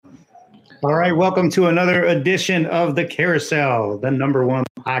All right, welcome to another edition of the Carousel, the number one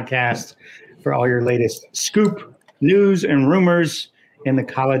podcast for all your latest scoop, news, and rumors in the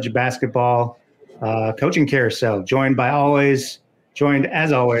college basketball coaching carousel. Joined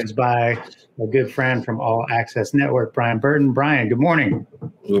as always by a good friend from All Access Network, Brian Burton. Brian, good morning.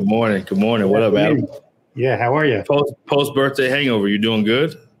 Good morning. Good morning. What up, Adam? Yeah, how are you? Post birthday hangover. You doing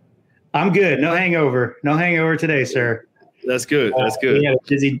good? I'm good. No hangover. No hangover today, sir. That's good. That's good.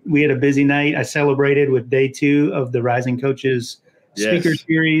 We had a busy night. I celebrated with day 2 of the Rising Coaches Speaker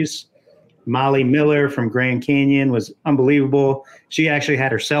Series. Molly Miller from Grand Canyon was unbelievable. She actually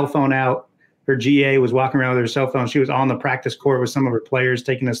had her cell phone out. Her GA was walking around with her cell phone. She was on the practice court with some of her players,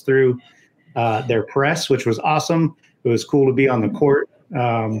 taking us through their press, which was awesome. It was cool to be on the court.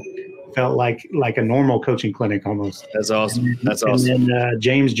 Felt like a normal coaching clinic almost. That's awesome. That's awesome. And then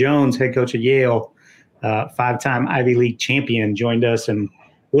James Jones, head coach of Yale, 5-time Ivy League champion, joined us and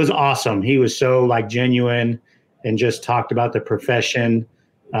was awesome. He was so genuine and just talked about the profession.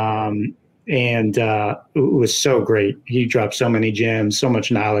 And it was so great. He dropped so many gems, so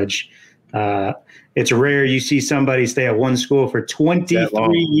much knowledge. It's rare you see somebody stay at one school for 23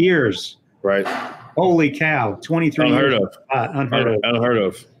 years. Right. Holy cow. 23 Unheard years. of. Unheard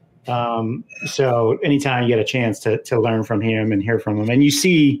of. So anytime you get a chance to learn from him and hear from him, and you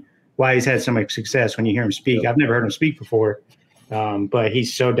see why he's had so much success when you hear him speak. I've never heard him speak before, but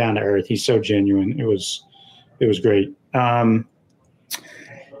he's so down to earth. He's so genuine. It was great.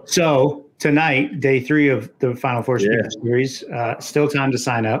 So tonight, day 3 of the Final Four Speaker Series, still time to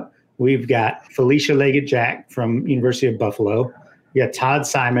sign up. We've got Felicia Leggett-Jack from University of Buffalo. We got Todd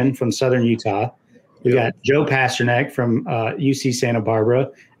Simon from Southern Utah. We got Joe Pasternak from UC Santa Barbara,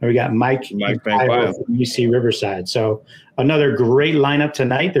 and we got Mike Bankfire from UC Riverside. So another great lineup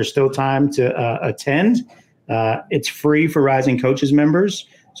tonight. There's still time to attend. It's free for Rising Coaches members.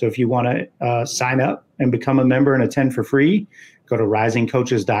 So if you want to sign up and become a member and attend for free, go to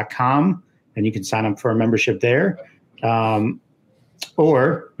risingcoaches.com, and you can sign up for a membership there.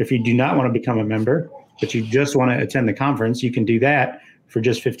 Or if you do not want to become a member, but you just want to attend the conference, you can do that for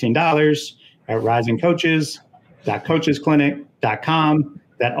just $15 at risingcoaches.coachesclinic.com.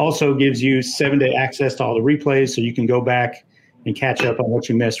 That also gives you 7-day access to all the replays, so you can go back and catch up on what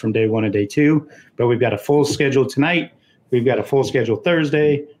you missed from day 1 and day 2. But we've got a full schedule tonight. We've got a full schedule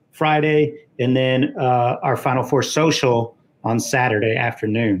Thursday, Friday, and then our Final Four social on Saturday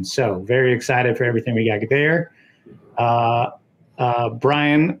afternoon. So very excited for everything we got there.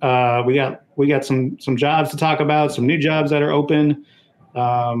 Brian, we got some jobs to talk about, some new jobs that are open.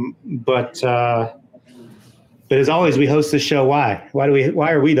 But as always, we host this show. Why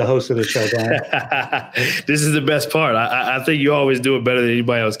are we the host of the show, Brian? This is the best part. I think you always do it better than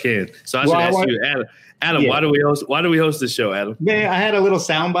anybody else can. So I should ask you, Adam, why do we host this show, Adam? Yeah, I had a little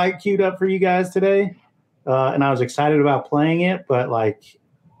soundbite queued up for you guys today. And I was excited about playing it, but I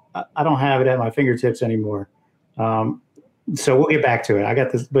don't have it at my fingertips anymore. So we'll get back to it. I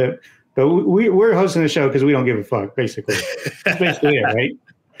got this, but we're hosting the show because we don't give a fuck, basically. That's basically it, right?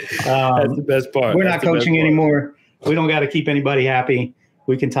 That's the best part. We're not coaching anymore. We don't got to keep anybody happy.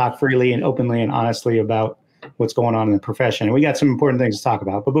 We can talk freely and openly and honestly about what's going on in the profession. And we got some important things to talk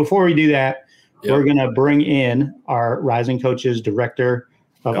about. But before we do that, we're going to bring in our Rising Coaches Director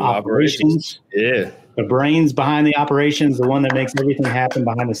of Operations. Yeah. The brains behind the operations, the one that makes everything happen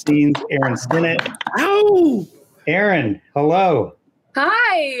behind the scenes, Aaron Stinnett. Ow! Aaron, hello.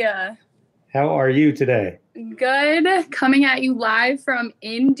 Hi. How are you today? Good. Coming at you live from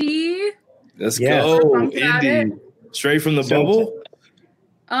Indy. Let's go, Indy. Straight from the bubble?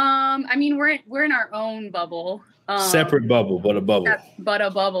 I mean, we're in our own bubble. Separate bubble, but a bubble. But a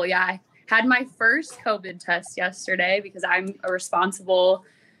bubble, yeah. I had my first COVID test yesterday because I'm a responsible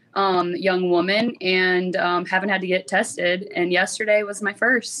young woman and haven't had to get tested. And yesterday was my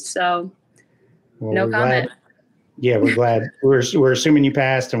first, so no comment. Glad. Yeah, we're glad. We're assuming you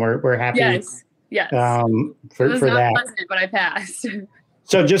passed, and we're happy. Yes. For it was not that. pleasant, but I passed.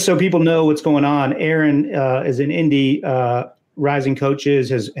 So just so people know what's going on, Aaron is an Indy Rising Coaches,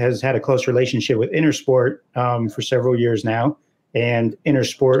 has had a close relationship with Intersport for several years now. And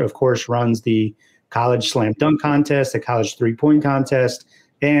Intersport, of course, runs the college slam dunk contest, the college 3-point contest,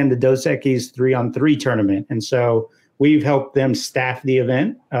 and the Dos Equis 3-on-3 tournament. And so we've helped them staff the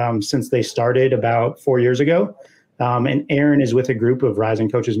event since they started about 4 years ago. And Aaron is with a group of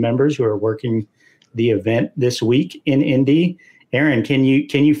Rising Coaches members who are working the event this week in Indy. Aaron, can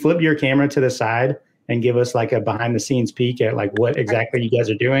you flip your camera to the side and give us a behind the scenes peek at what exactly you guys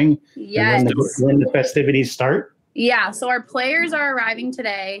are doing? Yes. And when the festivities start? Yeah. So our players are arriving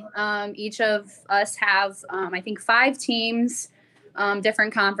today. Each of us have, I think, 5 teams.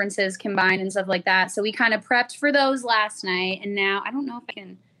 different conferences combined and stuff like that. So we kind of prepped for those last night. And now I don't know if I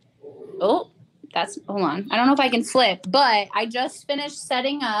can. Oh, hold on. I don't know if I can flip, but I just finished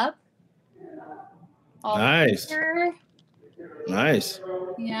setting up. Nice. Nice.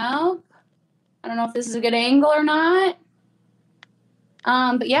 Yeah. I don't know if this is a good angle or not.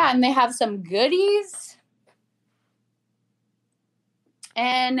 But yeah, and they have some goodies.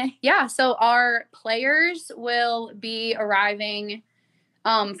 And yeah, so our players will be arriving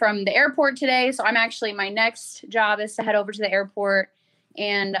from the airport today. So my next job is to head over to the airport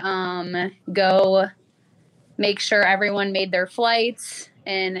and go make sure everyone made their flights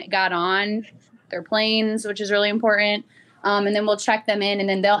and got on their planes, which is really important. And then we'll check them in, and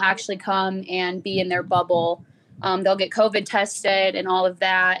then they'll actually come and be in their bubble. They'll get COVID tested and all of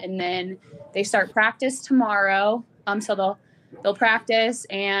that, and then they start practice tomorrow. So they'll practice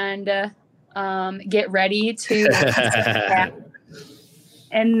and get ready to.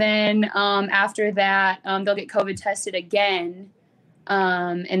 And then after that, they'll get COVID tested again.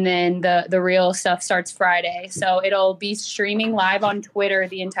 And then the real stuff starts Friday. So it'll be streaming live on Twitter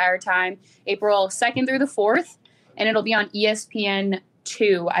the entire time, April 2nd through the 4th. And it'll be on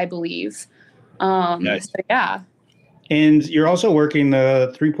ESPN2, I believe. Nice. So yeah. And you're also working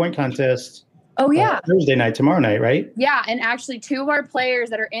the 3-point contest. Oh, yeah. Thursday night, tomorrow night, right? Yeah. And actually 2 of our players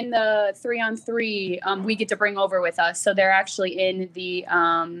that are in the 3-on-3, we get to bring over with us. So they're actually in the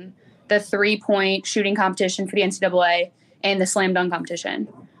 3-point shooting competition for the NCAA and the slam dunk competition.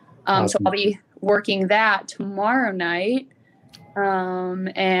 Awesome. So I'll be working that tomorrow night.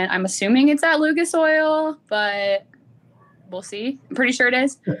 And I'm assuming it's at Lucas Oil, but we'll see. I'm pretty sure it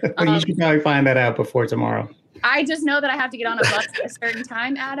is. You should probably find that out before tomorrow. I just know that I have to get on a bus at a certain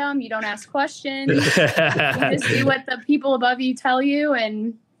time, Adam. You don't ask questions. You just do what the people above you tell you,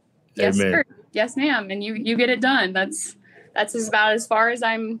 and yes, sir. Yes, ma'am. And you get it done. That's about as far as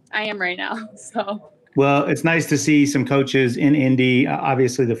I am right now. So. Well, it's nice to see some coaches in Indy.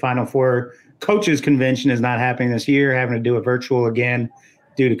 Obviously, the Final Four coaches convention is not happening this year, having to do it virtual again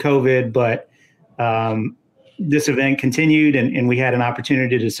due to COVID. But this event continued, and we had an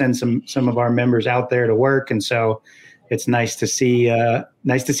opportunity to send some of our members out there to work. And so it's nice to see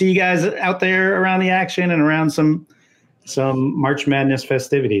you guys out there around the action and around some March Madness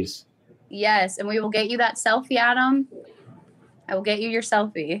festivities. Yes, and we will get you that selfie, Adam. I will get you your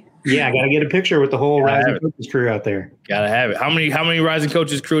selfie. Yeah, I got to get a picture with the whole Rising Coaches crew out there. Gotta have it. How many Rising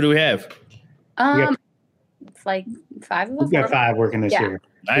Coaches crew do we have? It's like 5 of us. We've got 5 working this year.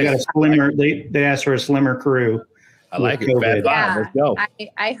 Nice. We got a slimmer. They asked for a slimmer crew. I like it. Fat 5. Yeah, Let's go.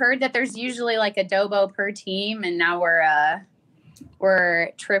 I heard that there's usually like a Dobo per team, and now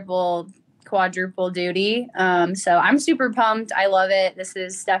we're triple, quadruple duty. So I'm super pumped. I love it. This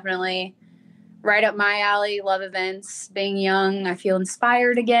is definitely right up my alley. Love events. Being young, I feel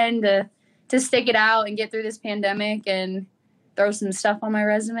inspired again to stick it out and get through this pandemic and throw some stuff on my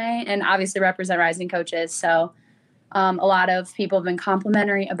resume, and obviously represent Rising Coaches. So a lot of people have been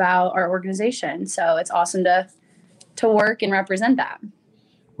complimentary about our organization. So it's awesome to work and represent that.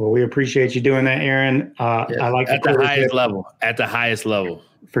 Well, we appreciate you doing that, Aaron. I like at the highest level. At the highest level,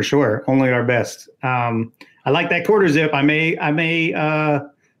 for sure. Only our best. I like that quarter zip. I may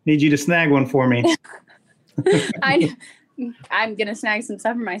need you to snag one for me. I'm gonna snag some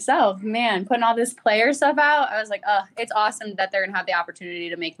stuff for myself. Man, putting all this player stuff out, I was like, it's awesome that they're gonna have the opportunity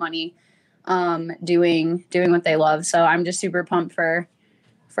to make money, doing what they love. So I'm just super pumped for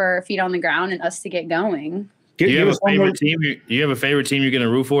feet on the ground and us to get going. Do you have a favorite team? You have a favorite team you're gonna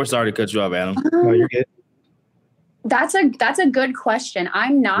root for? Sorry to cut you off, Adam. No, you're good. That's a good question.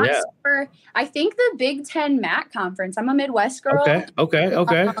 I'm not super. I think the Big Ten MAC conference. I'm a Midwest girl.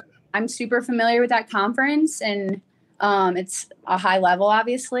 Okay. I'm super familiar with that conference, and it's a high level,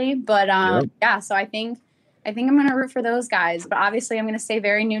 obviously. But yeah. So I think I'm gonna root for those guys. But obviously, I'm gonna stay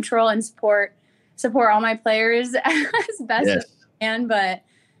very neutral and support all my players as best as I can. But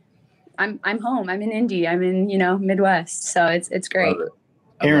I'm home. I'm in Indy. I'm in Midwest. So it's great.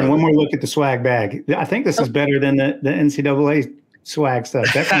 Aaron, one more look at the swag bag. I think this is better than the NCAA swag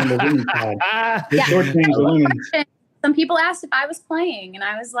stuff. Definitely the women's side. The short things, the women's. Some people asked if I was playing, and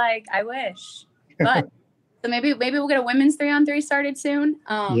I was like, I wish. But so maybe we'll get a women's 3-on-3 started soon.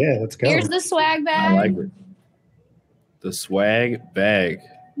 Yeah, let's go. Here's the swag bag. I like it. The swag bag.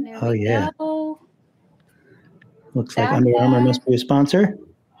 Go. Looks like Under Armour must be a sponsor.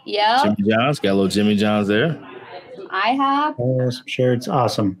 Yep. Jimmy John's got a little Jimmy John's there. IHOP. Oh, some shirts.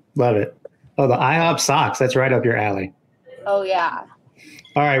 Awesome. Love it. Oh, the IHOP socks. That's right up your alley. Oh, yeah.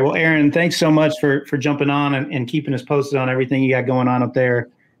 All right. Well, Aaron, thanks so much for jumping on and keeping us posted on everything you got going on up there.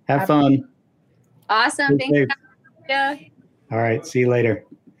 Have fun. Awesome. Thanks. All right. See you later.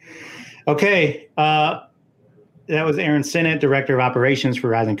 Okay. That was Aaron Sinnott, Director of Operations for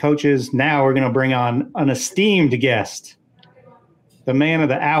Rising Coaches. Now we're going to bring on an esteemed guest, the man of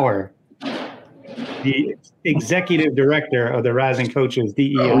the hour, the Executive Director of the Rising Coaches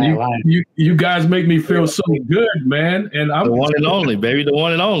DEI Alliance. You guys make me feel so good, man. And I'm the one and only, baby, the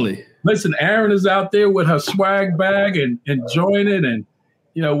one and only. Listen, Aaron is out there with her swag bag and enjoying it. And,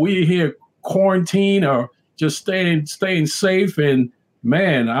 we here quarantine or just staying safe. And,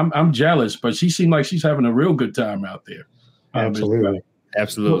 man, I'm jealous, but she seemed like she's having a real good time out there. Absolutely.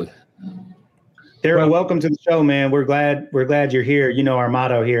 Absolutely. Daryl, welcome to the show, man. We're glad you're here. Our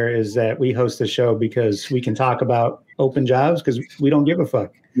motto here is that we host the show because we can talk about open jobs because we don't give a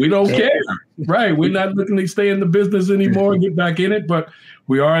fuck. We don't care. Right. We're not looking to stay in the business anymore and get back in it, but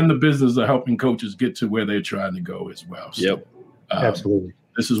we are in the business of helping coaches get to where they're trying to go as well. So, yep. Absolutely.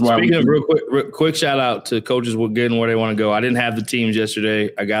 This is why. Speaking of real quick shout out to coaches getting where they want to go. I didn't have the teams yesterday.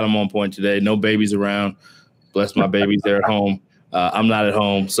 I got them on point today. No babies around. Bless my babies. They're at home. I'm not at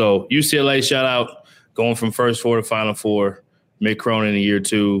home. So UCLA shout out, going from first four to Final Four. Mick Cronin in year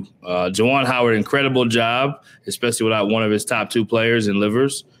 2. Juwan Howard, incredible job, especially without one of his top 2 players in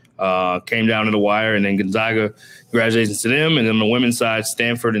Livers. Came down to the wire, and then Gonzaga, congratulations to them. And then on the women's side,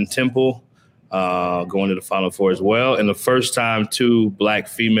 Stanford and Temple going to the Final Four as well. And the first time 2 black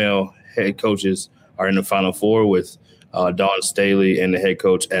female head coaches are in the Final Four with Dawn Staley and the head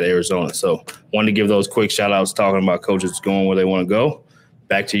coach at Arizona. So wanted to give those quick shout outs talking about coaches going where they want to go.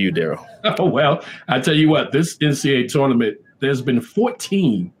 Back to you, Daryl. Oh, well, I tell you what, this NCAA tournament, there's been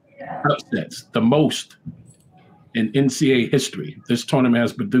 14 upsets, the most in NCAA history. This tournament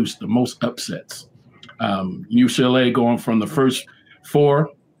has produced the most upsets. UCLA going from the first 4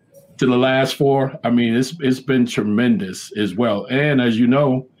 to the last 4. I mean, it's been tremendous as well. And as you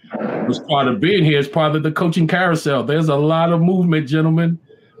know, as part of being here, as part of the coaching carousel, there's a lot of movement, gentlemen.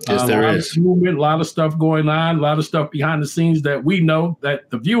 Yes, there is. Movement, a lot of stuff going on, a lot of stuff behind the scenes that we know that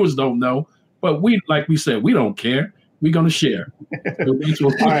the viewers don't know. But like we said, we don't care. We're going to share. So that's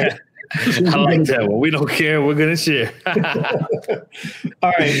what, all right. I like that one. We don't care. We're going to share.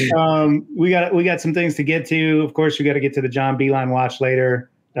 All right. We got some things to get to. Of course, we got to get to the John Beilein watch later.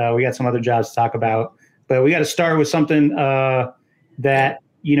 We got some other jobs to talk about. But we got to start with something that,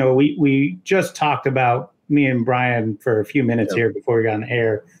 we just talked about, me and Brian, for a few minutes here before we got on the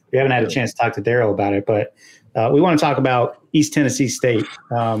air. We haven't had a chance to talk to Daryl about it, but we want to talk about East Tennessee State.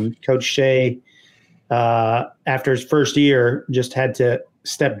 Coach Shea, after his first year, just had to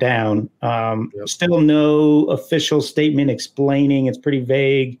step down. Still no official statement explaining. It's pretty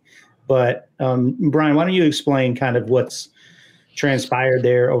vague. But, Brian, why don't you explain kind of what's transpired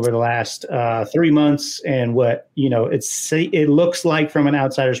there over the last 3 months and what, it looks like from an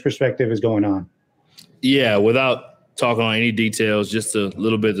outsider's perspective is going on? Yeah, without talking on any details, just a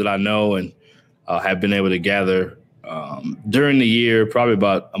little bit that I know and have been able to gather. During the year, probably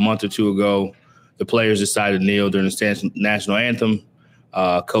about a month or 2 ago, the players decided to kneel during the national anthem.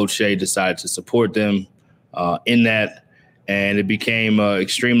 Coach Shea decided to support them in that, and it became an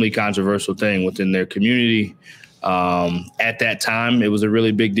extremely controversial thing within their community. At that time, it was a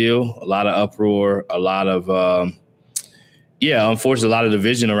really big deal, a lot of uproar, a lot of, unfortunately, a lot of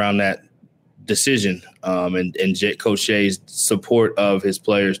division around that decision and Coach Shea's support of his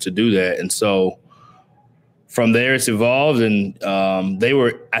players to do that. And so from there, it's evolved, and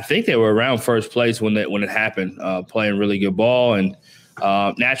I think they were around first place when it happened, playing really good ball. And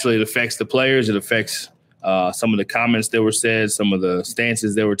naturally, it affects the players. It affects some of the comments that were said, some of the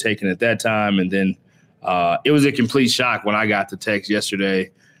stances that were taken at that time. And then it was a complete shock when I got the text yesterday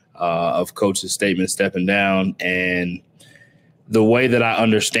of Coach's statement stepping down. And the way that I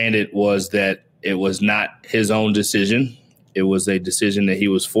understand it was that it was not his own decision. It was a decision that he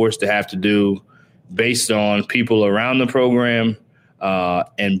was forced to have to do based on people around the program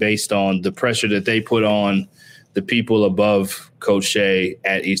and based on the pressure that they put on the people above Coach Shea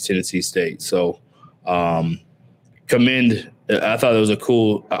at East Tennessee State. So commend. I thought it was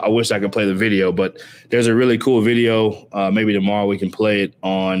I wish I could play the video, but there's a really cool video. Maybe tomorrow we can play it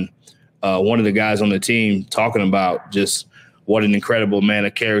on one of the guys on the team talking about just what an incredible man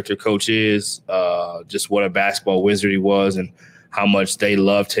of character Coach is, just what a basketball wizard he was, and how much they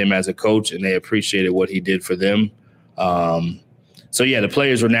loved him as a coach and they appreciated what he did for them. The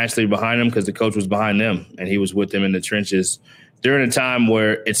players were naturally behind him because the coach was behind them and he was with them in the trenches during a time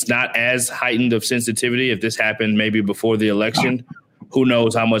where it's not as heightened of sensitivity. If this happened maybe before the election, who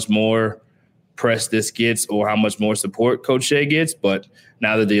knows how much more press this gets or how much more support Coach Shea gets. But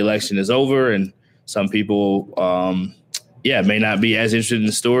now that the election is over and some people may not be as interested in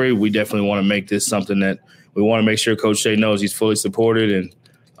the story, we definitely want to make this something that we want to make sure Coach Shea knows he's fully supported,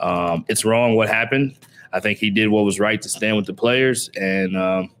 and it's wrong what happened. I think he did what was right to stand with the players, and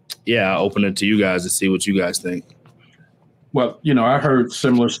I'll open it to you guys to see what you guys think. Well, I heard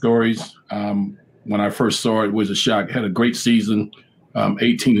similar stories. When I first saw it, it was a shock. Had a great season,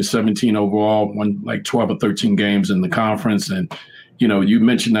 18-17 overall, won like 12 or 13 games in the conference. And, you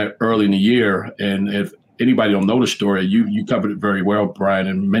mentioned that early in the year. And if anybody don't know the story, you covered it very well, Brian,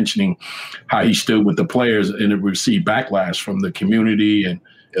 and mentioning how he stood with the players and it received backlash from the community and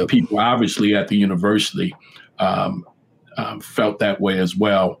people obviously at the university felt that way as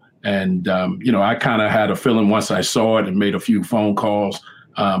well. And, I kind of had a feeling once I saw it and made a few phone calls.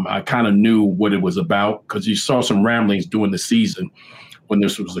 I kind of knew what it was about because you saw some ramblings during the season when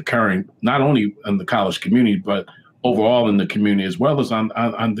this was occurring, not only in the college community, but overall in the community as well as on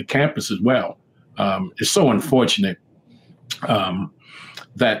the campus as well. It's so unfortunate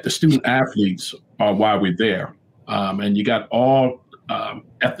that the student athletes are why we're there. And you got all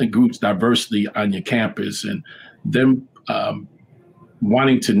ethnic groups, diversity on your campus, and them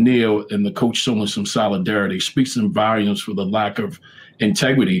wanting to kneel and the coach showing some solidarity speaks in volumes for the lack of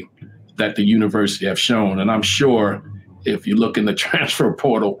integrity that the university have shown. And I'm sure if you look in the transfer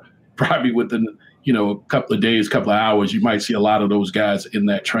portal, probably within, a couple of days, couple of hours, you might see a lot of those guys in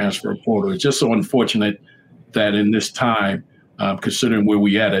that transfer portal. It's just so unfortunate that in this time, considering where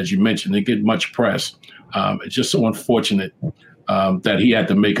we at, as you mentioned, they get much press. It's just so unfortunate that he had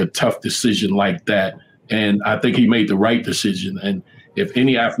to make a tough decision like that. And I think he made the right decision. And if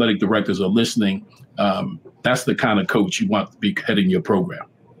any athletic directors are listening, that's the kind of coach you want to be heading your program.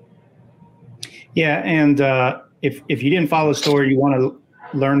 Yeah, and if you didn't follow the story, you want to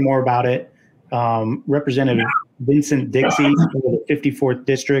learn more about it. Representative Vincent Dixie of the 54th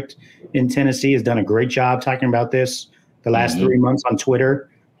District in Tennessee has done a great job talking about this the last 3 months on Twitter.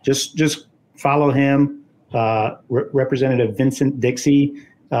 Just follow him, Representative Vincent Dixie.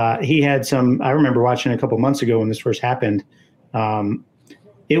 He had some – I remember watching a couple months ago when this first happened.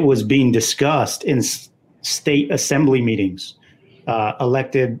 It was being discussed in state assembly meetings.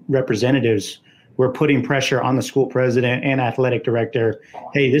 Elected representatives were putting pressure on the school president and athletic director.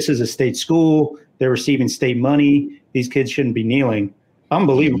 Hey, this is a state school. They're receiving state money. These kids shouldn't be kneeling.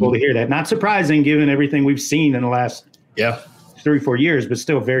 Unbelievable to hear that. Not surprising given everything we've seen in the last 3-4 years, but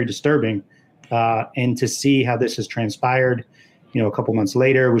still very disturbing. And to see how this has transpired, a couple months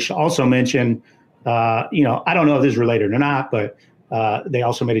later. We should also mention, I don't know if this is related or not, but they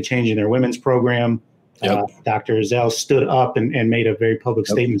also made a change in their women's program. Dr. Zell stood up and made a very public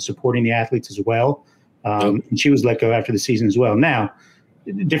statement supporting the athletes as well. And she was let go after the season as well. Now,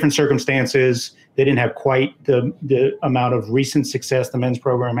 different circumstances. They didn't have quite the amount of recent success the men's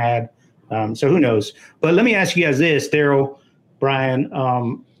program had. So who knows? But let me ask you guys this, Daryl, Brian.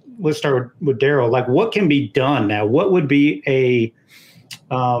 Let's start with Daryl. Like, what can be done now? What would be a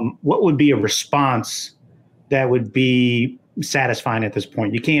response that would be satisfying at this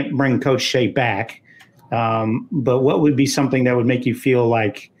point? You can't bring Coach Shea back, but what would be something that would make you feel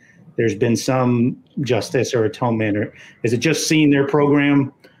like there's been some justice or atonement? Or is it just seeing their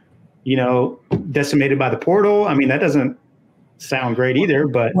program, decimated by the portal? I mean, that doesn't sound great either,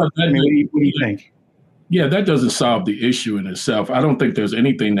 but what do you think? Yeah, that doesn't solve the issue in itself. I don't think there's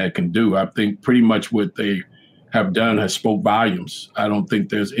anything that can do. I think pretty much what they have done has spoke volumes. I don't think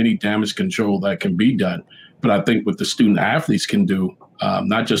there's any damage control that can be done. But I think what the student athletes can do,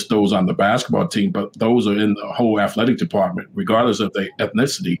 not just those on the basketball team, but those are in the whole athletic department, regardless of their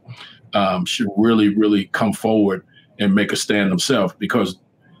ethnicity, should really, really come forward and make a stand themselves, because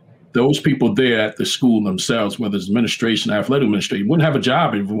those people there at the school themselves, whether it's administration, athletic administration, wouldn't have a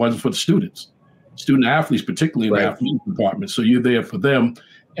job if it wasn't for the students. Student athletes, particularly in the athletic department. So you're there for them.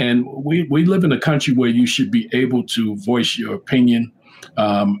 And we live in a country where you should be able to voice your opinion.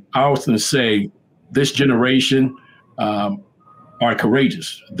 I often say this generation are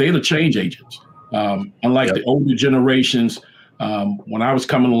courageous. They're the change agents. Unlike the older generations, when I was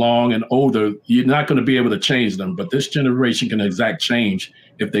coming along and older, you're not going to be able to change them. But this generation can exact change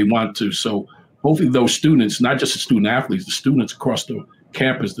if they want to. So hopefully those students, not just the student athletes, the students across the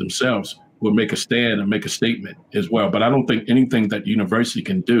campus themselves will make a stand and make a statement as well. But I don't think anything that the university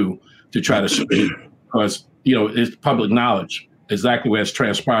can do to try to switch, because, it's public knowledge exactly what has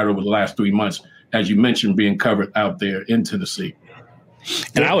transpired over the last 3 months, as you mentioned, being covered out there in Tennessee.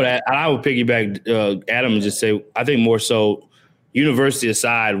 And I would piggyback Adam and just say, I think more so, university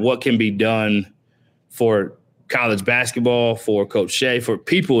aside, what can be done for college basketball, for Coach Shea, for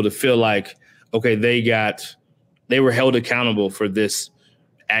people to feel like, okay, they were held accountable for this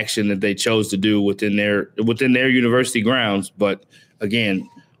action that they chose to do within their university grounds. But again,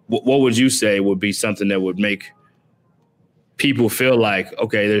 what would you say would be something that would make people feel like,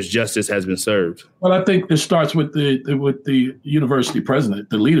 okay, there's justice has been served? Well, I think it starts with the university president,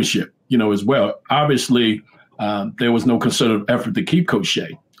 the leadership, as well. Obviously, there was no concerted effort to keep Coach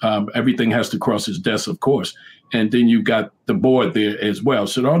Shea. Everything has to cross his desk, of course. And then you've got the board there as well.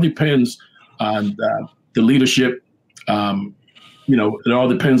 So it all depends on the leadership. It all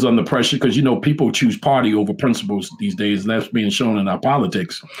depends on the pressure because, people choose party over principles these days. And that's being shown in our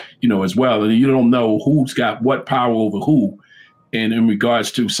politics, as well. And you don't know who's got what power over who. And in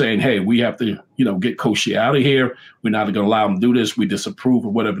regards to saying, hey, we have to, get Coach Shea out of here. We're not going to allow him to do this. We disapprove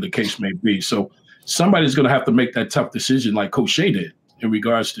or whatever the case may be. So somebody's going to have to make that tough decision like Coach Shea did in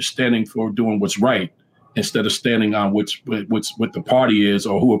regards to standing for doing what's right instead of standing on what the party is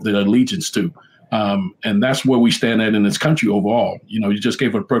or who they're allegiance to. And that's where we stand at in this country overall. You just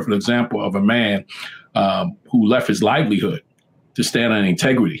gave a perfect example of a man who left his livelihood to stand on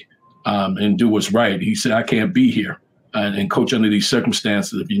integrity and do what's right. He said, I can't be here and coach under these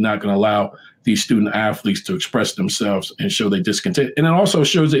circumstances if you're not going to allow these student athletes to express themselves and show their discontent. And it also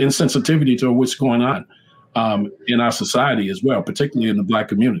shows the insensitivity to what's going on in our society as well, particularly in the Black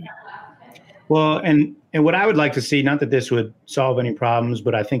community. Well, and what I would like to see, not that this would solve any problems,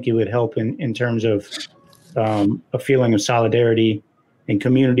 but I think it would help in terms of a feeling of solidarity and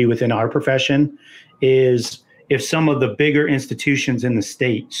community within our profession, is if some of the bigger institutions in the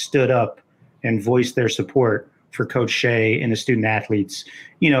state stood up and voiced their support for Coach Shea and the student athletes.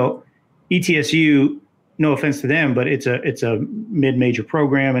 ETSU, no offense to them, but it's a mid-major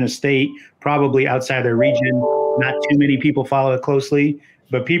program in a state, probably outside their region. Not too many people follow it closely,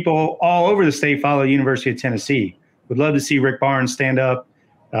 but people all over the state follow the University of Tennessee. Would love to see Rick Barnes stand up.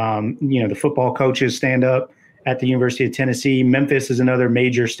 The football coaches stand up at the University of Tennessee. Memphis is another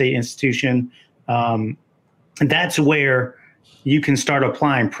major state institution. And that's where you can start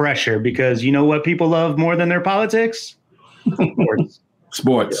applying pressure because you know what people love more than their politics?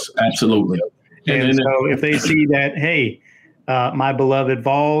 Sports, absolutely. And so if they see that, hey, my beloved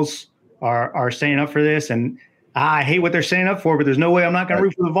Vols are standing up for this, and I hate what they're standing up for, but there's no way I'm not going to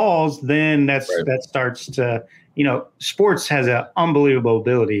root for the Vols, then that starts to, sports has an unbelievable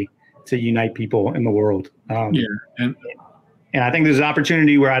ability to unite people in the world. And I think there's an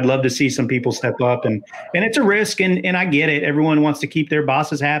opportunity where I'd love to see some people step up, and it's a risk, and I get it. Everyone wants to keep their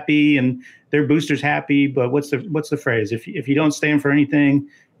bosses happy and their boosters happy, but what's the phrase? If you don't stand for anything,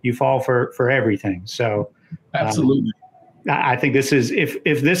 you fall for everything. So absolutely, I think this is if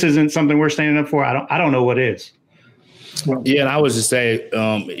this isn't something we're standing up for, I don't know what is. Yeah, and I was just say,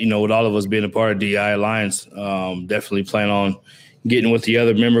 with all of us being a part of DEI Alliance, definitely plan on getting with the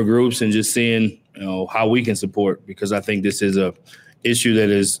other member groups and just seeing how we can support, because I think this is a issue that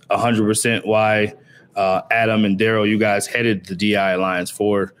is 100% why Adam and Daryl, you guys headed the DEI Alliance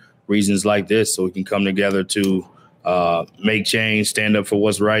for reasons like this, so we can come together to make change, stand up for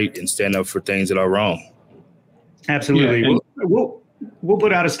what's right, and stand up for things that are wrong. Absolutely. Yeah, we'll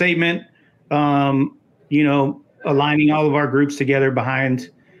put out a statement, aligning all of our groups together behind,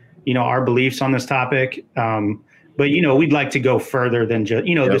 our beliefs on this topic. But, we'd like to go further than just,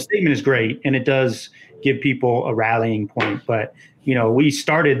 the statement is great and it does give people a rallying point. But, we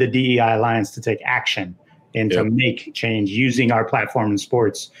started the DEI Alliance to take action and to make change using our platform in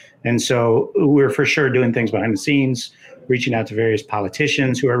sports. And so we're for sure doing things behind the scenes, reaching out to various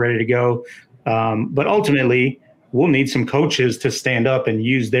politicians who are ready to go. But ultimately, we'll need some coaches to stand up and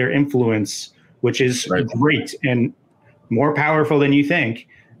use their influence, which is great and more powerful than you think.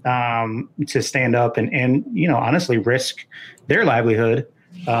 To stand up and honestly risk their livelihood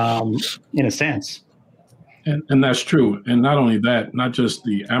in a sense. And that's true. And not only that, not just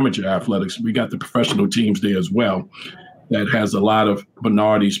the amateur athletics, we got the professional teams there as well that has a lot of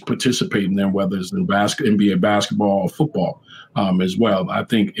minorities participating there, whether it's in NBA basketball or football as well. I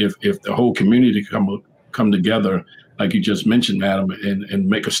think if the whole community come together, like you just mentioned, Adam, and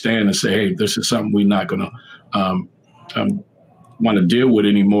make a stand and say, hey, this is something we're not going to want to deal with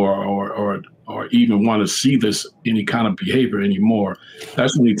anymore or even want to see this any kind of behavior anymore,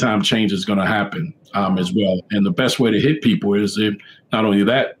 that's the only time change is going to happen as well. And the best way to hit people is if not only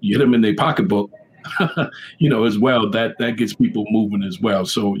that, you hit them in their pocketbook, as well, that gets people moving as well.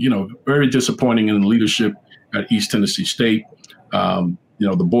 So, very disappointing in the leadership at East Tennessee State, the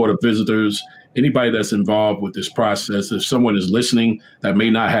Board of Visitors, anybody that's involved with this process. If someone is listening that may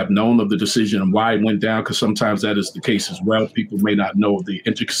not have known of the decision and why it went down, because sometimes that is the case as well. People may not know the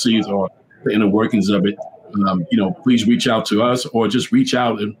intricacies or the inner workings of it. Please reach out to us or just reach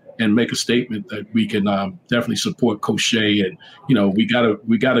out and make a statement that we can definitely support Coach Shea. And, we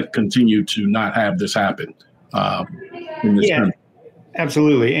gotta continue to not have this happen in this country.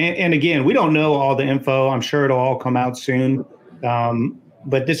 Absolutely. And again, we don't know all the info. I'm sure it'll all come out soon.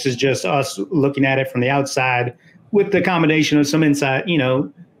 But this is just us looking at it from the outside with the combination of some insight.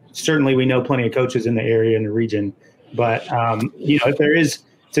 Certainly we know plenty of coaches in the area and the region. But, if there is,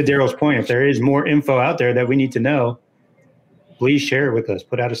 to Daryl's point, if there is more info out there that we need to know, please share it with us.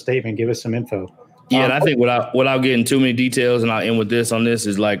 Put out a statement. Give us some info. Yeah, and I think without getting too many details, and I'll end with this on this,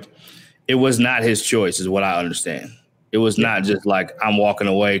 is like it was not his choice is what I understand. It was not just like I'm walking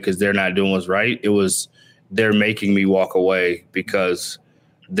away because they're not doing what's right. It was they're making me walk away because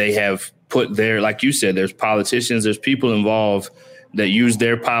they have put their, like you said, there's politicians, there's people involved that use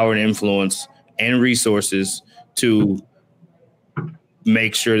their power and influence and resources to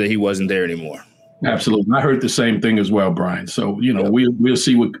make sure that he wasn't there anymore. Absolutely. I heard the same thing as well, Brian. So, we'll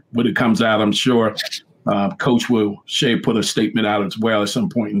see what it comes out. I'm sure Coach Shea put a statement out as well at some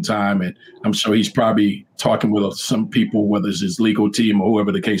point in time. And I'm sure he's probably talking with some people, whether it's his legal team or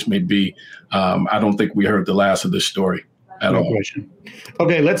whoever the case may be. I don't think we heard the last of this story at all. Question.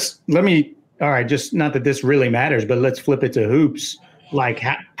 Okay, all right, just not that this really matters, but let's flip it to hoops. Like,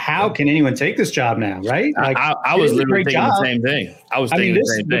 how can anyone take this job now, right? Like, I was literally thinking the same thing. I was thinking the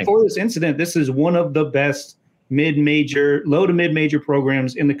same thing. Before this incident, this is one of the best low to mid-major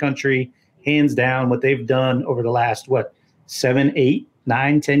programs in the country, hands down, what they've done over the last, 7, 8,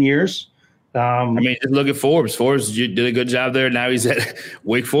 9, 10 years. Just look at Forbes. Forbes did a good job there. Now he's at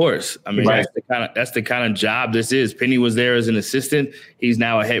Wake Forest. Right. That's the kind of job this is. Penny was there as an assistant. He's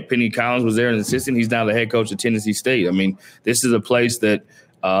now Penny Collins was there as an assistant. He's now the head coach of Tennessee State. This is a place that,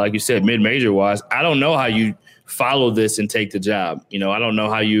 like you said, mid-major wise, I don't know how you follow this and take the job. I don't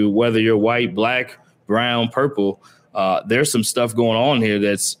know how whether you're white, black, brown, purple, there's some stuff going on here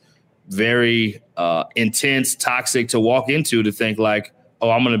that's very intense, toxic to walk into, to think like, oh,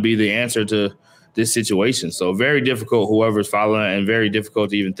 I'm going to be the answer to this situation. So very difficult, whoever's following, and very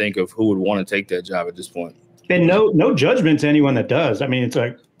difficult to even think of who would want to take that job at this point. And no judgment to anyone that does. It's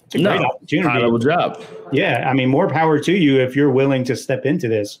a great opportunity. High-level job. Yeah, more power to you if you're willing to step into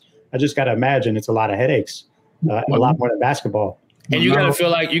this. I just got to imagine it's a lot of headaches, a lot more than basketball. And you got to feel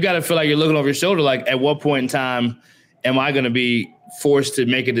like you're looking over your shoulder. Like, at what point in time am I going to be forced to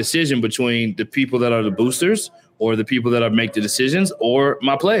make a decision between the people that are the boosters or the people that make the decisions, or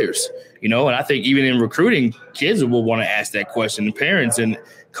my players, And I think even in recruiting, kids will want to ask that question. And parents and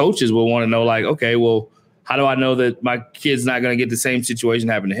coaches will want to know, like, okay, well, how do I know that my kid's not going to get the same situation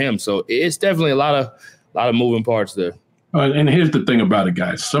happen to him? So it's definitely a lot of moving parts there. And here's the thing about it,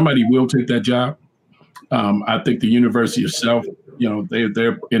 guys. Somebody will take that job. I think the university itself,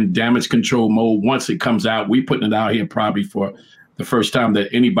 they're in damage control mode. Once it comes out, we putting it out here probably for the first time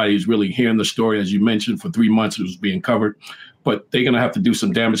that anybody is really hearing the story. As you mentioned, for 3 months it was being covered, but they're going to have to do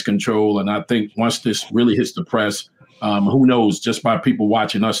some damage control. And I think once this really hits the press, who knows, just by people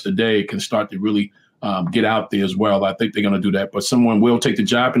watching us today can start to really get out there as well. I think they're going to do that, but someone will take the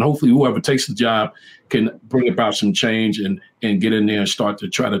job, and hopefully whoever takes the job can bring about some change and get in there and start to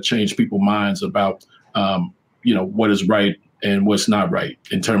try to change people's minds about, what is right and what's not right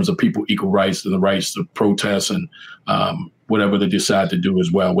in terms of people equal rights and the rights to protest and whatever they decide to do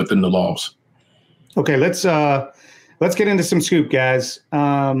as well within the laws. Okay, let's get into some scoop, guys.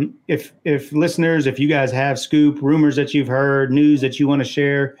 If listeners, if you guys have scoop, rumors that you've heard, news that you want to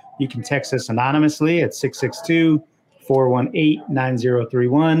share, you can text us anonymously at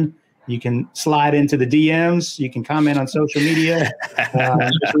 662-418-9031. You can slide into the DMs. You can comment on social media.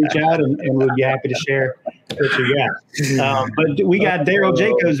 Just reach out, and we'll be happy to share what you got. But we got Daryl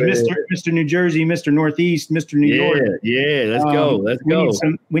Jacobs, Mr. New Jersey, Mr. Northeast, Mr. New York. Yeah, let's go. Let's go.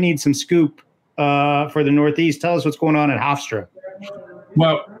 We need some scoop for the Northeast. Tell us what's going on in Hofstra.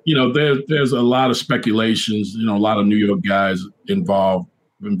 Well, there's a lot of speculations. A lot of New York guys involved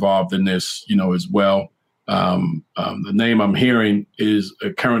in this, as well. The name I'm hearing is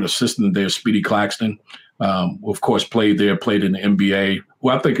a current assistant there, Speedy Claxton, who of course played in the NBA, who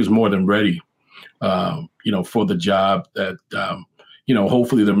I think is more than ready, for the job that,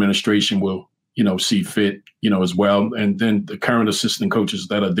 hopefully the administration will, see fit, as well. And then the current assistant coaches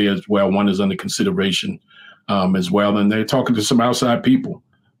that are there as well, one is under consideration as well. And they're talking to some outside people,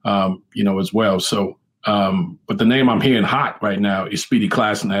 as well. So, but the name I'm hearing hot right now is Speedy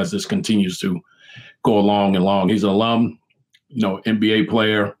Claxton as this continues to go along and along. He's an alum, NBA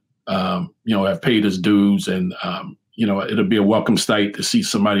player, have paid his dues, and, it'll be a welcome sight to see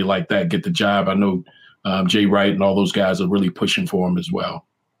somebody like that get the job. I know Jay Wright and all those guys are really pushing for him as well.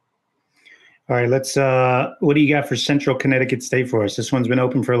 All right, let's, what do you got for Central Connecticut State for us? This one's been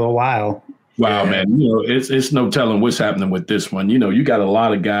open for a little while. Wow, man. It's no telling what's happening with this one. You got a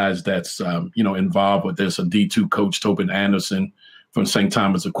lot of guys that's, involved with this. A D2 coach, Tobin Anderson, from St.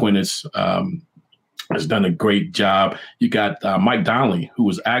 Thomas Aquinas. Has done a great job. You got Mike Donnelly, who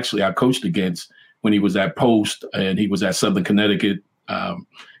was actually I coached against when he was at Post, and he was at Southern Connecticut,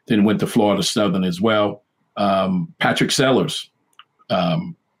 then went to Florida Southern as well. Patrick Sellers,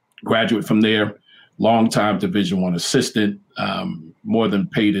 graduate from there, longtime Division I assistant, more than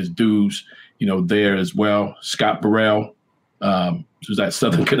paid his dues, there as well. Scott Burrell, who's at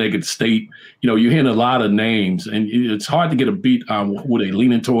Southern Connecticut State. You're hearing a lot of names, and it's hard to get a beat on who they're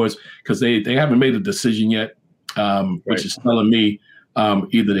leaning towards because they haven't made a decision yet, which is telling me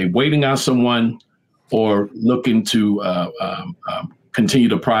either they're waiting on someone or looking to continue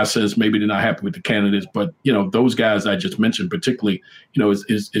the process. Maybe they're not happy with the candidates, but those guys I just mentioned, particularly,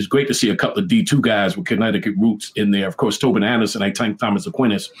 it's great to see a couple of D2 guys with Connecticut roots in there. Of course, Tobin Anderson, St. Thomas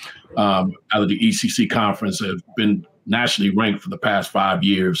Aquinas, out of the ECC conference, have been nationally ranked for the past 5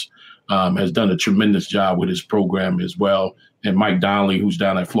 years, has done a tremendous job with his program as well. And Mike Donnelly, who's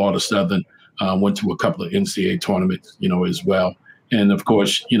down at Florida Southern, went to a couple of NCAA tournaments, as well. And of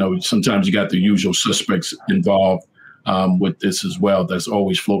course, sometimes you got the usual suspects involved with this as well. That's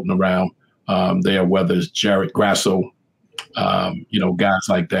always floating around there, whether it's Jared Grasso, guys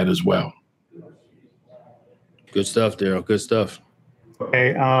like that as well. Good stuff, Daryl. Good stuff.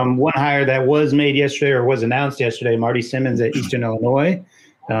 Okay. One hire that was made yesterday or was announced yesterday, Marty Simmons at Eastern Illinois.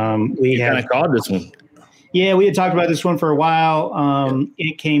 We kind of called this one. Yeah, we had talked about this one for a while.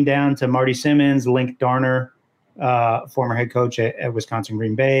 It came down to Marty Simmons, Link Darner, former head coach at Wisconsin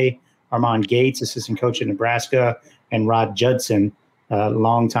Green Bay, Armand Gates, assistant coach at Nebraska, and Rod Judson,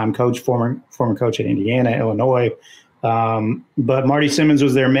 longtime coach, former coach at Indiana, Illinois. But Marty Simmons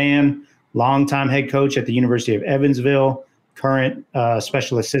was their man, longtime head coach at the University of Evansville, current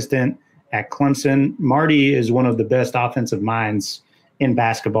special assistant at Clemson. Marty is one of the best offensive minds in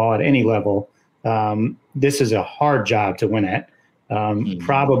basketball at any level. This is a hard job to win at.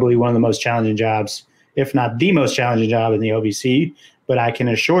 Probably one of the most challenging jobs, if not the most challenging job in the OVC. But I can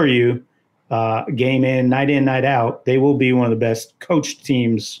assure you, game in, night out, they will be one of the best coached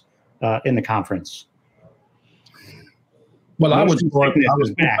teams in the conference. Well, I was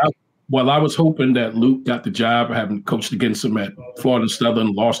hoping that Luke got the job, having coached against him at Florida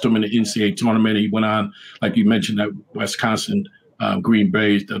Southern, lost him in the NCAA tournament. He went on, like you mentioned, at Wisconsin Green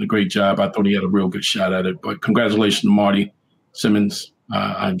Bay. He's done a great job. I thought he had a real good shot at it. But congratulations to Marty Simmons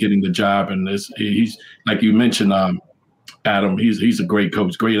on getting the job. And he's like you mentioned, Adam, he's a great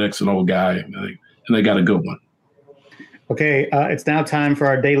coach, great X and O guy, and they got a good one. Okay, it's now time for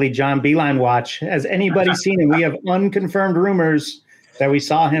our daily John Beilein watch. Has anybody seen him? We have unconfirmed rumors that we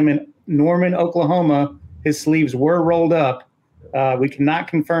saw him in Norman, Oklahoma. His sleeves were rolled up. We cannot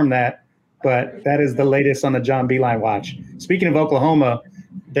confirm that, but that is the latest on the John Beilein watch. Speaking of Oklahoma,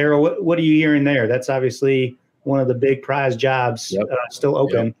 Daryl, what are you hearing there? That's obviously one of the big prize jobs still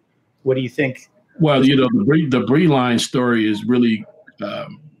open. Yep. What do you think? Well, the Beilein story is really,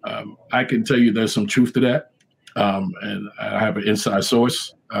 I can tell you there's some truth to that. And I have an inside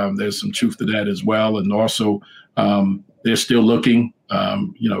source. There's some truth to that as well. And also, they're still looking.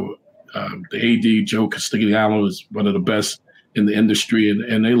 The AD, Joe Castigliano, is one of the best in the industry.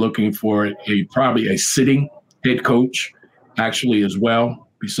 And they're looking for probably a sitting head coach, actually, as well,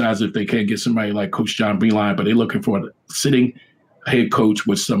 besides if they can't get somebody like Coach John Beilein. But they're looking for a sitting head coach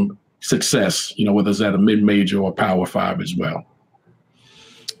with some success, whether it's at a mid-major or Power 5 as well.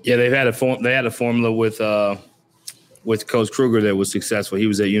 Yeah, they had a formula with Coach Kruger that was successful. He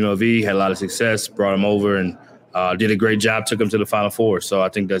was at UNLV, had a lot of success, brought him over and did a great job, took him to the Final Four. So I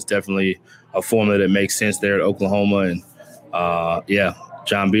think that's definitely a formula that makes sense there at Oklahoma. And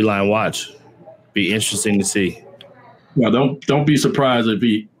John Beilein watch. Be interesting to see. Well, don't be surprised if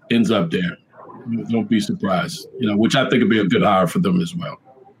he ends up there. Don't be surprised, which I think would be a good hire for them as well.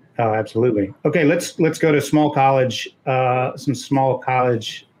 Oh, absolutely. Okay, let's go to small college, some small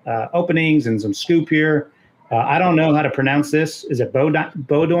college openings and some scoop here. I don't know how to pronounce this. Is it Bodine?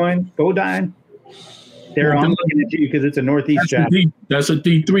 Daryl, I'm looking at you because it's a Northeast job. That's a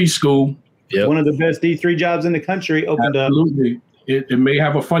D3 school. Yep. One of the best D3 jobs in the country opened Absolutely. Up. It may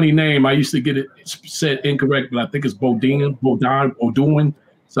have a funny name. I used to get it said incorrect, but I think it's Bodine,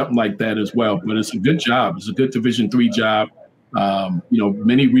 something like that as well. But it's a good job. It's a good Division III job.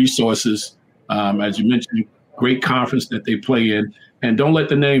 Many resources, as you mentioned, great conference that they play in. And don't let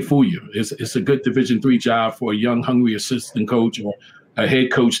the name fool you. It's a good Division III job for a young, hungry assistant coach or a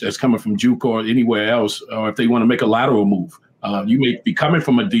head coach that's coming from JUCO or anywhere else, or if they want to make a lateral move. You may be coming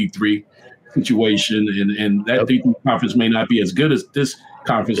from a D3 situation, and that D3 conference may not be as good as this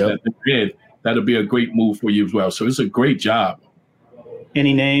conference that they're in. That'll be a great move for you as well. So it's a great job.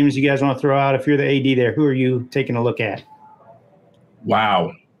 Any names you guys want to throw out? If you're the AD there, who are you taking a look at?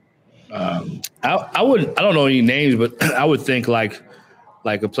 Wow. I don't know any names, but I would think like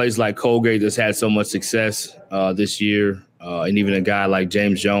a place like Colgate that's had so much success this year, and even a guy like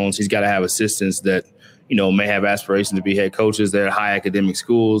James Jones, he's got to have assistants that, may have aspirations to be head coaches. They're at high academic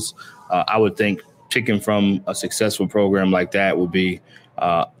schools. I would think picking from a successful program like that would be,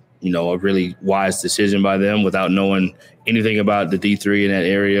 a really wise decision by them without knowing anything about the D3 in that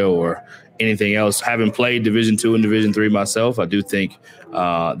area or anything else. Having played Division II and Division III myself, I do think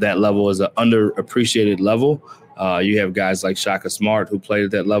that level is an underappreciated level. You have guys like Shaka Smart who played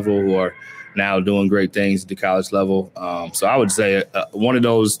at that level who are now doing great things at the college level. So I would say one of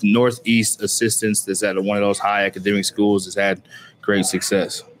those Northeast assistants that's at one of those high academic schools has had great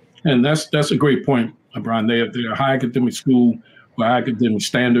success. And that's a great point, Brian. They're a high academic school with high academic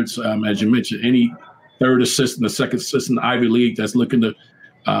standards. As you mentioned, any third assistant, the second assistant, Ivy League that's looking to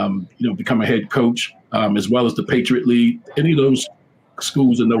become a head coach, as well as the Patriot League, any of those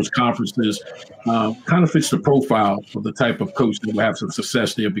schools and those conferences kind of fits the profile of the type of coach that will have some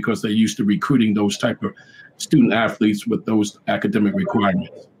success there because they're used to recruiting those type of student athletes with those academic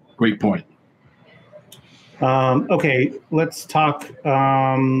requirements. Great point. Okay, let's talk.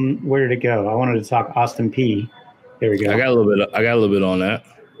 Where did it go? I wanted to talk Austin Peay. There we go. I got a little bit on that.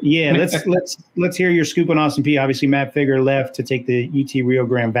 Yeah, let's hear your scoop on Austin Peay. Obviously, Matt Figger left to take the UT Rio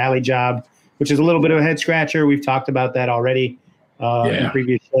Grande Valley job, which is a little bit of a head scratcher. We've talked about that already in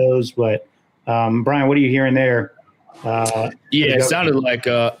previous shows. But Brian, what are you hearing there? It sounded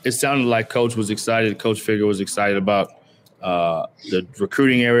like Coach was excited. Coach Figger was excited about the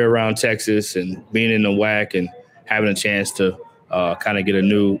recruiting area around Texas and being in the WAC and having a chance to kind of get a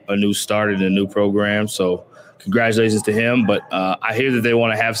new start in a new program. So congratulations to him. But I hear that they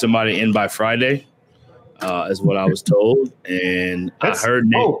want to have somebody in by Friday, is what I was told. And I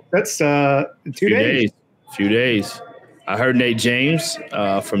heard that's 2 days. Few days. I heard Nate James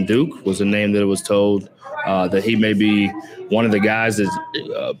from Duke was a name that was told that he may be one of the guys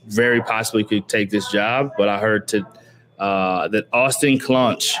that very possibly could take this job. But I heard that Austin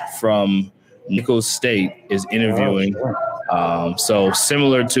Clonch from Nicholls State is interviewing. So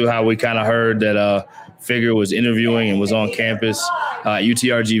similar to how we kind of heard that Figger was interviewing and was on campus at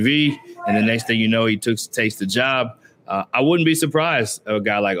UTRGV, and the next thing you know, he takes the job. I wouldn't be surprised a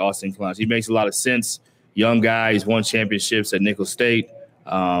guy like Austin Clonch. He makes a lot of sense. Young guy, he's won championships at Nicholls State,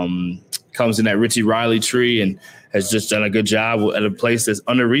 comes in that Richie Riley tree and has just done a good job at a place that's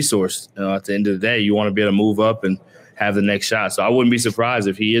under-resourced. At the end of the day, you want to be able to move up and have the next shot. So I wouldn't be surprised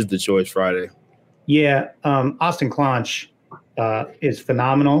if he is the choice Friday. Yeah, Austin Clonch is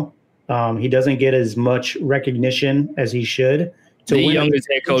phenomenal. He doesn't get as much recognition as he should. The youngest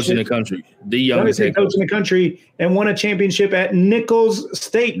head coach in the country. The youngest head coach in the country, and won a championship at Nicholls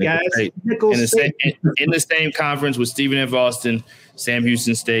State, guys. Nicholls State. In the same conference with Stephen F. Austin, Sam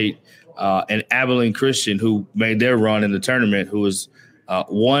Houston State, and Abilene Christian, who made their run in the tournament, who was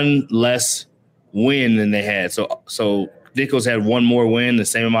one less win than they had. So Nicholls had one more win, the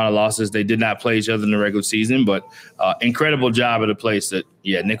same amount of losses. They did not play each other in the regular season, but incredible job at a place that,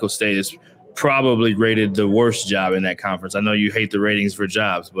 Nicholls State is probably rated the worst job in that conference. I know you hate the ratings for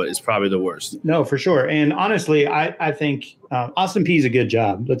jobs, but it's probably the worst. No, for sure. And honestly, I think Austin Peay is a good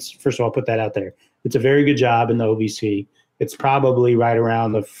job. Let's first of all put that out there. It's a very good job in the OVC. It's probably right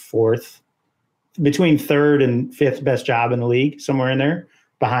around the between third and fifth best job in the league, somewhere in there,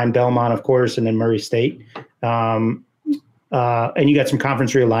 behind Belmont, of course, and then Murray State. And you got some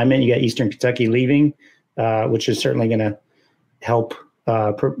conference realignment. You got Eastern Kentucky leaving, which is certainly going to help.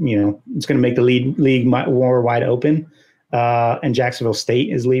 It's going to make the league more wide open. And Jacksonville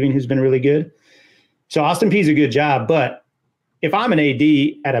State is leaving, who's been really good. So Austin Peay is a good job. But if I'm an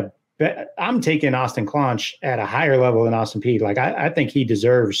AD I'm taking Austin Clonch at a higher level than Austin Peay. Like I think he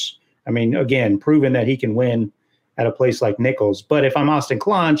deserves. I mean, again, proven that he can win at a place like Nicholls. But if I'm Austin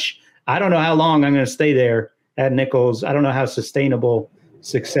Clonch, I don't know how long I'm going to stay there at Nicholls. I don't know how sustainable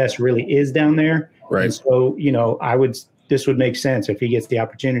success really is down there. Right. And so, this would make sense if he gets the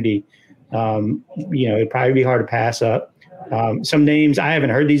opportunity. It'd probably be hard to pass up. Some names, I haven't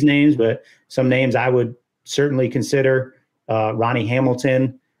heard these names, but some names I would certainly consider. Ronnie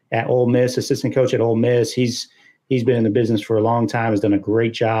Hamilton at Ole Miss, assistant coach at Ole Miss. He's been in the business for a long time, has done a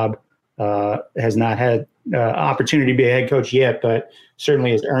great job, has not had opportunity to be a head coach yet, but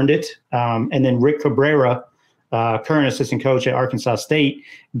certainly has earned it. And then Rick Cabrera, current assistant coach at Arkansas State.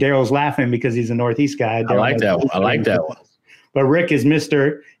 Daryl's laughing because he's a Northeast guy. I like that one. But Rick is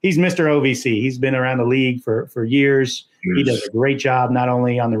Mr. OVC. He's been around the league for years. Yes. He does a great job, not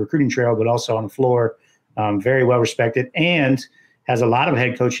only on the recruiting trail, but also on the floor. Very well respected and has a lot of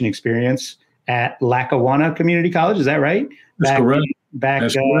head coaching experience at Lackawanna Community College. Is that right? That's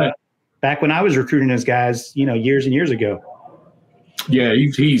correct. Back when I was recruiting those guys, years and years ago. Yeah,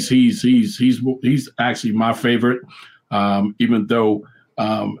 he's actually my favorite. Even though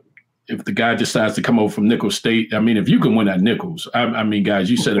if the guy decides to come over from Nicholls State, I mean, if you can win at Nicholls, I mean, guys,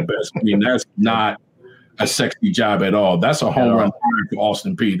 you said it best. I mean, that's not a sexy job at all. That's a home run for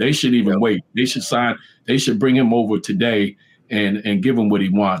Austin Peay. They should even wait. They should bring him over today and give him what he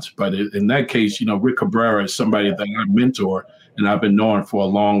wants. But in that case, Rick Cabrera is somebody that I mentor and I've been knowing for a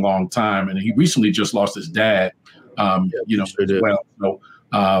long, long time. And he recently just lost his dad, as well. So,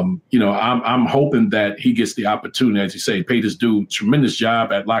 I'm hoping that he gets the opportunity, as you say, paid his due. Tremendous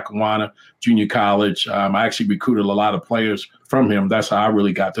job at Lackawanna Junior College. I actually recruited a lot of players from him. That's how I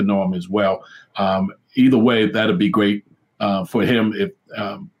really got to know him as well. Either way, that'd be great for him if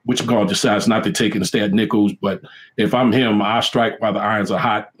Wichita decides not to take it and stay at Nicholls. But if I'm him, I strike while the irons are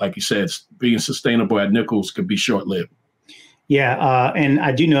hot. Like you said, being sustainable at Nicholls could be short-lived. Yeah, and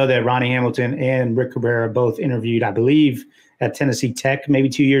I do know that Ronnie Hamilton and Rick Cabrera both interviewed, I believe, at Tennessee Tech maybe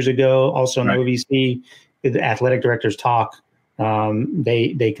 2 years ago. Also in OVC, the athletic directors talk.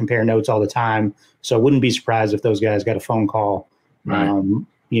 They compare notes all the time. So I wouldn't be surprised if those guys got a phone call, for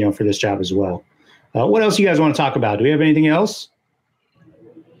this job as well. What else you guys want to talk about? Do we have anything else?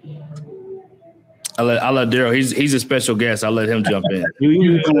 I'll let Daryl. He's a special guest. I'll let him jump in.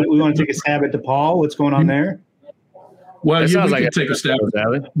 We want to take a stab at DePaul. What's going on there? Well, we can take a stab at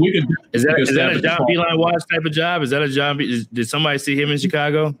that. Is that a John Beilein Watts type of job? Is that a John? Did somebody see him in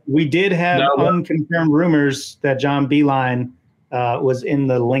Chicago? We did have unconfirmed rumors that John Beilein was in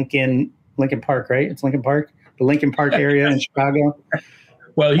the Lincoln Park, right? It's Lincoln Park, the Lincoln Park area in Chicago.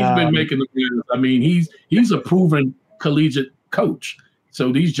 Well, he's been making the rounds. I mean, he's a proven collegiate coach.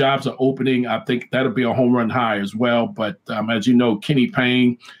 So these jobs are opening. I think that'll be a home run high as well. But as you know, Kenny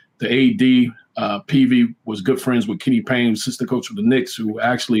Payne, the AD, Peavy was good friends with Kenny Payne, assistant coach of the Knicks, who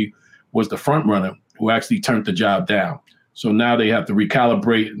actually was the front runner, who actually turned the job down. So now they have to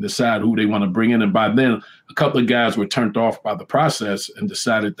recalibrate and decide who they want to bring in. And by then, a couple of guys were turned off by the process and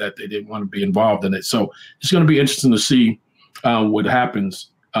decided that they didn't want to be involved in it. So it's going to be interesting to see what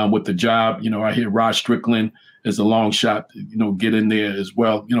happens with the job. I hear Rod Strickland is a long shot, get in there as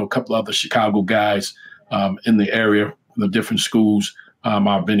well. A couple other Chicago guys in the area, the different schools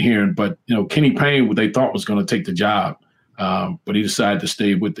I've been hearing. But, Kenny Payne, what they thought was going to take the job, but he decided to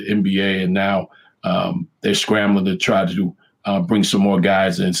stay with the NBA. And now they're scrambling to try to bring some more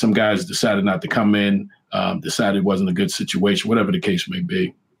guys in. Some guys decided not to come in, decided it wasn't a good situation, whatever the case may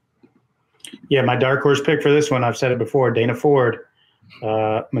be. Yeah, my dark horse pick for this one, I've said it before, Dana Ford,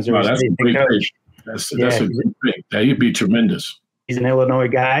 Missouri State coach. That's a great pick. He'd be tremendous. He's an Illinois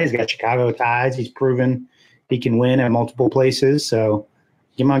guy. He's got Chicago ties. He's proven he can win at multiple places. So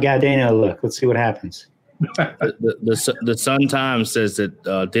give my guy Dana a look. Let's see what happens. The Sun Times says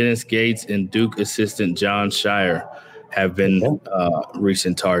that Dennis Gates and Duke assistant John Shire have been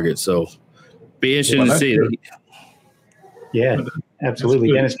recent targets. So be interesting to see. Yeah,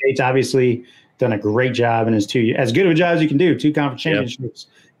 absolutely. Dennis Gates obviously done a great job in his 2 years. As good of a job as you can do. 2 conference championships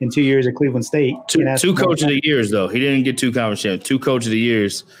in 2 years at Cleveland State. Two coach of the years, though. He didn't get 2 conference championships. 2 coach of the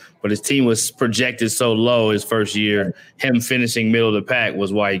years. But his team was projected so low his first year. Him finishing middle of the pack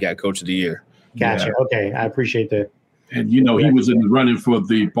was why he got coach of the year. Gotcha. Yeah. Okay. I appreciate that. And, he was in the running for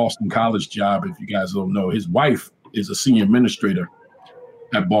the Boston College job. If you guys don't know, his wife is a senior administrator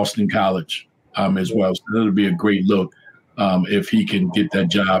at Boston College as well. So that'll be a great look if he can get that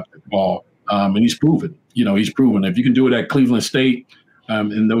job at Ball. And he's proven, he's proven if you can do it at Cleveland State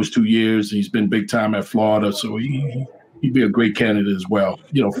in those 2 years, he's been big time at Florida. So he'd be a great candidate as well.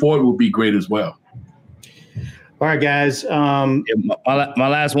 Ford will be great as well. All right, guys. My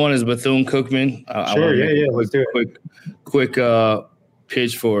last one is Bethune-Cookman. Sure, let's do it. Quick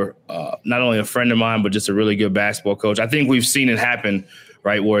pitch for not only a friend of mine, but just a really good basketball coach. I think we've seen it happen,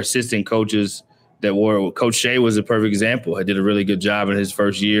 right, where assistant coaches Coach Shea was a perfect example. He did a really good job in his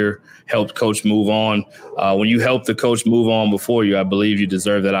first year, helped coach move on. When you help the coach move on before you, I believe you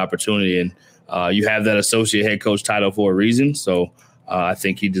deserve that opportunity. And you have that associate head coach title for a reason. So I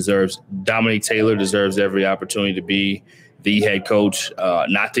think Dominique Taylor deserves every opportunity to be the head coach,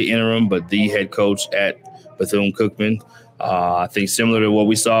 not the interim, but the head coach at Bethune-Cookman. I think similar to what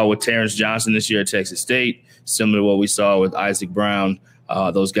we saw with Terrence Johnson this year at Texas State, similar to what we saw with Isaac Brown.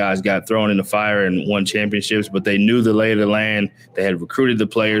 Those guys got thrown in the fire and won championships, but they knew the lay of the land. They had recruited the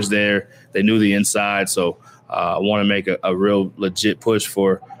players there. They knew the inside. So I want to make a real legit push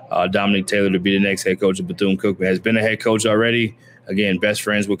for Dominique Taylor to be the next head coach of Bethune-Cookman. Has been a head coach already. Again, best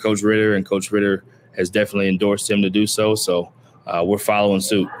friends with Coach Ritter, and Coach Ritter has definitely endorsed him to do so. So we're following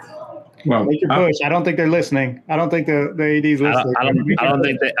suit. Well, make your push. I don't think they're listening. I don't think the AD's listening. I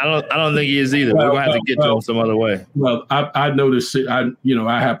don't think he is either. We're gonna have to get to him some other way. Well, I noticed. I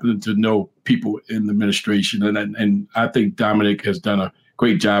happen to know people in the administration, and I think Dominic has done a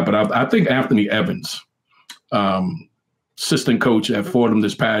great job. But I think Anthony Evans, assistant coach at Fordham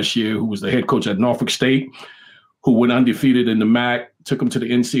this past year, who was the head coach at Norfolk State, who went undefeated in the MAC, took him to the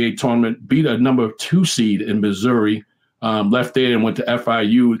NCAA tournament, beat a number 2 seed in Missouri. Left there and went to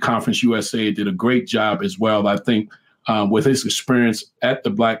FIU, Conference USA, did a great job as well. I think with his experience at the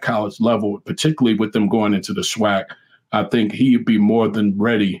black college level, particularly with them going into the SWAC, I think he'd be more than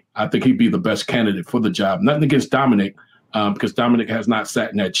ready. I think he'd be the best candidate for the job. Nothing against Dominic, because Dominic has not sat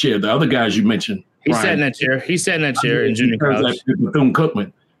in that chair. The other guys you mentioned, he sat in that chair in junior college.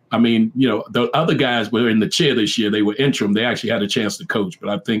 Bethune-Cookman. I mean, the other guys were in the chair this year. They were interim. They actually had a chance to coach. But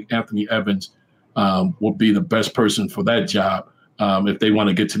I think Anthony Evans will be the best person for that job if they want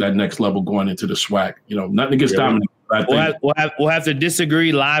to get to that next level going into the SWAC. Nothing against Dominic. We'll have to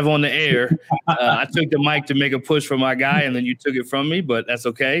disagree live on the air. I took the mic to make a push for my guy, and then you took it from me, but that's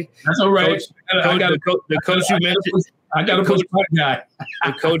okay. That's all right. The coach you mentioned. I got to push my guy.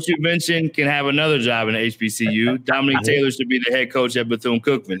 The coach you mentioned can have another job in the HBCU. Dominic Taylor should be the head coach at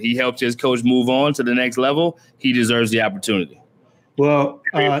Bethune-Cookman. He helped his coach move on to the next level. He deserves the opportunity. Well,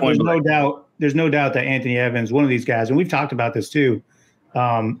 there's no doubt that Anthony Evans, one of these guys, and we've talked about this too,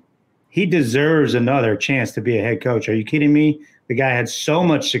 he deserves another chance to be a head coach. Are you kidding me? The guy had so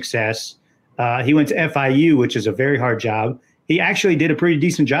much success. He went to FIU, which is a very hard job. He actually did a pretty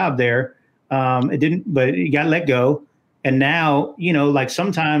decent job there. But he got let go. And now,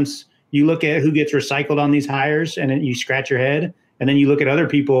 sometimes you look at who gets recycled on these hires and then you scratch your head. And then you look at other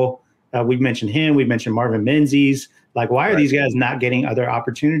people. We've mentioned him. We've mentioned Marvin Menzies. Like, why are these guys not getting other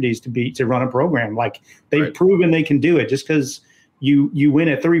opportunities to run a program? Like, they've proven they can do it. Just because you win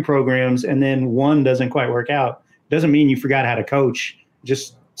at 3 programs and then one doesn't quite work out doesn't mean you forgot how to coach.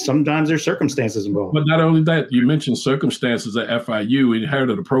 Just sometimes there's circumstances involved. But not only that, you mentioned circumstances at FIU. He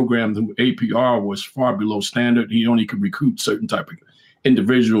inherited a program whose APR was far below standard. He only could recruit certain type of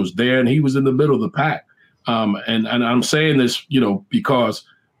individuals there, and he was in the middle of the pack. And I'm saying this, because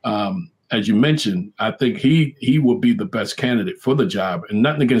as you mentioned, I think he will be the best candidate for the job. And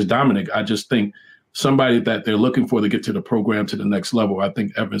nothing against Dominic. I just think somebody that they're looking for to get to the program to the next level. I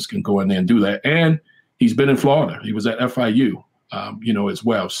think Evans can go in there and do that. And he's been in Florida. He was at FIU. As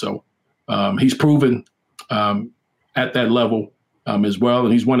well. So he's proven at that level as well.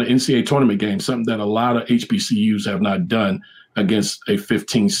 And he's won an NCAA tournament game, something that a lot of HBCUs have not done against a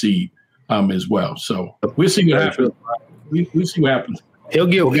 15 seed as well. So we'll see what happens. We'll see what happens. He'll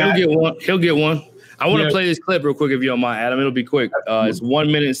get one. I want to play this clip real quick if you don't mind, Adam. It'll be quick. It's 1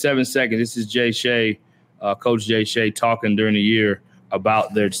 minute and 7 seconds. This is Jay Shea, Coach Jay Shea, talking during the year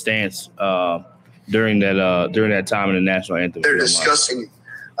about their stance during that time in the national anthem. They're discussing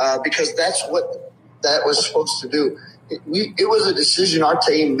because that's what that was supposed to do. It was a decision our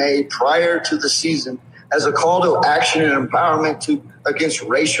team made prior to the season as a call to action and empowerment against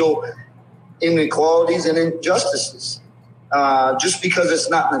racial inequalities and injustices. Just because it's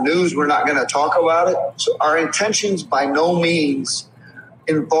not in the news, we're not going to talk about it. So our intentions by no means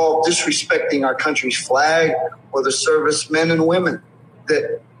involve disrespecting our country's flag or the servicemen and women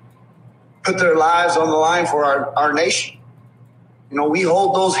that put their lives on the line for our nation. We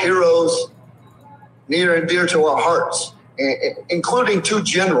hold those heroes near and dear to our hearts, including 2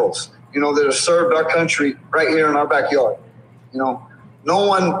 generals, that have served our country right here in our backyard. No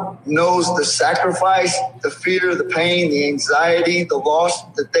one knows the sacrifice, the fear, the pain, the anxiety, the loss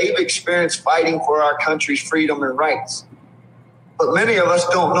that they've experienced fighting for our country's freedom and rights. But many of us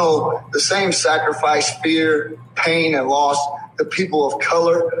don't know the same sacrifice, fear, pain, and loss that people of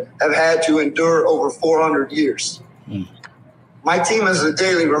color have had to endure over 400 years. My team is a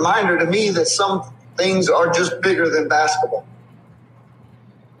daily reminder to me that some things are just bigger than basketball.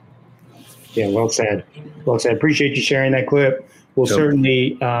 Yeah, well said. Well said. Appreciate you sharing that clip. We'll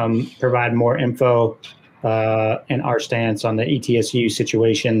certainly provide more info and our stance on the ETSU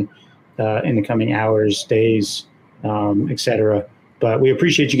situation in the coming hours, days, et cetera. But we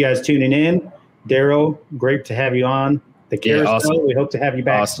appreciate you guys tuning in. Daryl, great to have you on the Carousel. Awesome. We hope to have you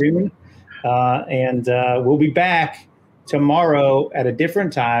back soon. And we'll be back tomorrow at a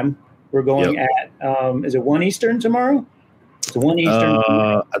different time. We're going at, is it 1 Eastern tomorrow? It's 1 Eastern.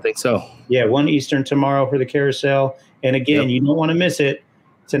 I think so. Yeah, 1 Eastern tomorrow for the Carousel. And again, you don't want to miss it.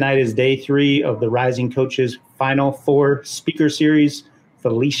 Tonight is day 3 of the Rising Coaches Final 4 speaker series.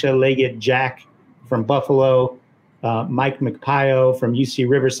 Felicia Leggett-Jack from Buffalo, Mike McPio from UC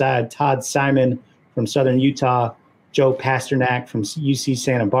Riverside, Todd Simon from Southern Utah, Joe Pasternak from UC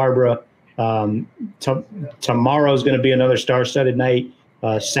Santa Barbara, Tomorrow is going to be another star-studded night.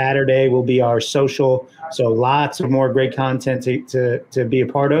 Saturday will be our social. So lots of more great content to be a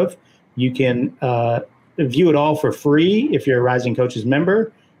part of. You can view it all for free if you're a Rising Coaches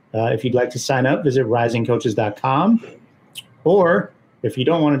member. If you'd like to sign up, visit risingcoaches.com. Or if you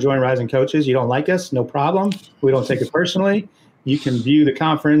don't want to join Rising Coaches, you don't like us, no problem. We don't take it personally. You can view the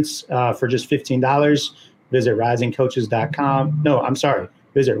conference for just $15. Visit risingcoaches.com. No, I'm sorry.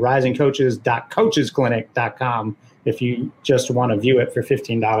 Visit risingcoaches.coachesclinic.com if you just want to view it for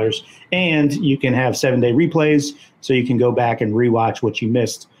 $15. And you can have 7-day replays, so you can go back and rewatch what you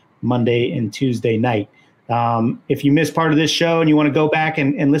missed Monday and Tuesday night. If you missed part of this show and you want to go back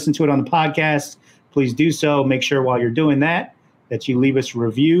and listen to it on the podcast, please do so. Make sure while you're doing that you leave us a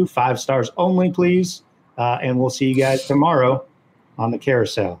review, 5 stars only, please. And we'll see you guys tomorrow on the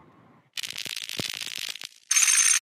Carousel.